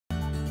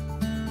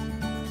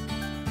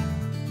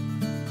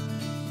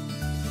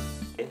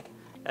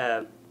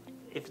Um,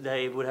 if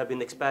they would have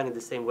been expanding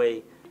the same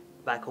way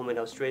back home in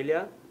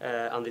Australia,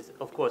 and this,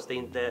 of course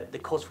the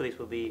cost for this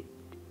will be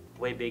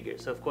way bigger.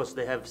 So of course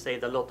they have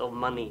saved a lot of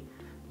money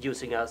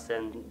using us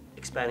and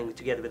expanding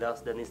together with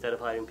us than instead of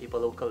hiring people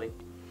locally.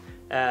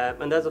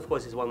 And that of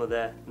course is one of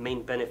the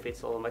main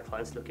benefits all of my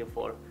clients looking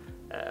for.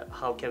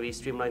 How can we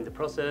streamline the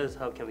process?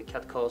 How can we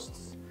cut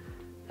costs?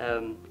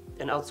 And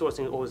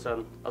outsourcing is always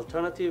an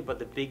alternative, but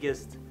the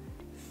biggest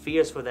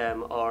fears for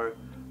them are,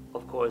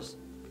 of course,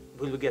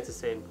 will we get the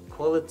same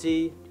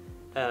quality?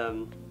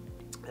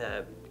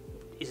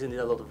 Isn't it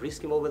a lot of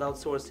risk involved with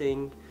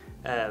outsourcing?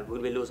 Will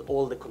we lose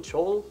all the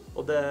control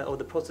of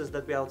the process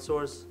that we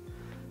outsource?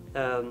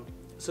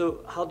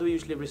 So how do we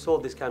usually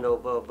resolve this kind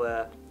of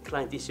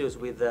client issues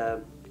with,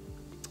 lower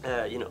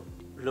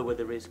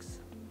the risks?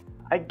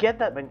 I get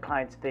that when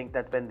clients think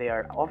that when they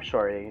are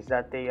offshoring is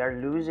that they are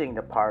losing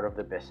the part of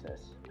the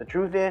business. The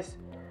truth is,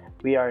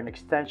 we are an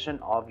extension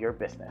of your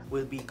business.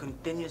 We'll be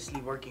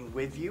continuously working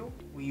with you.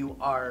 You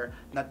are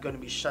not going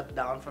to be shut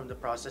down from the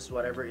process,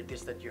 whatever it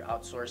is that you're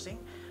outsourcing.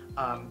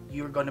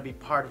 You're going to be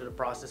part of the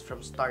process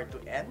from start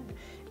to end.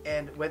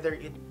 And whether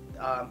you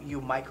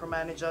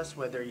micromanage us,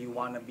 whether you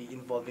want to be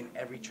involved in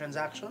every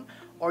transaction,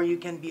 or you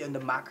can be on the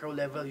macro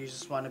level, you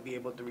just want to be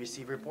able to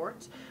receive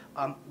reports,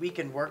 we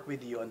can work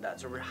with you on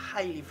that. So we're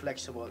highly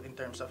flexible in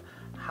terms of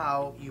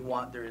how you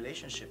want the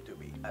relationship to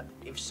be.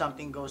 If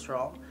something goes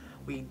wrong,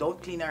 we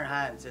don't clean our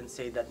hands and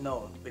say that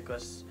no,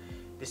 because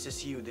this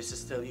is you, this is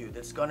still you.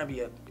 That's gonna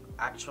be an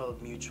actual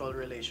mutual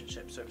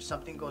relationship. So if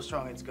something goes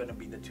wrong, it's gonna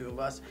be the two of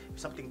us. If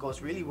something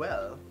goes really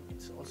well,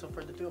 it's also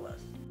for the two of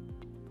us.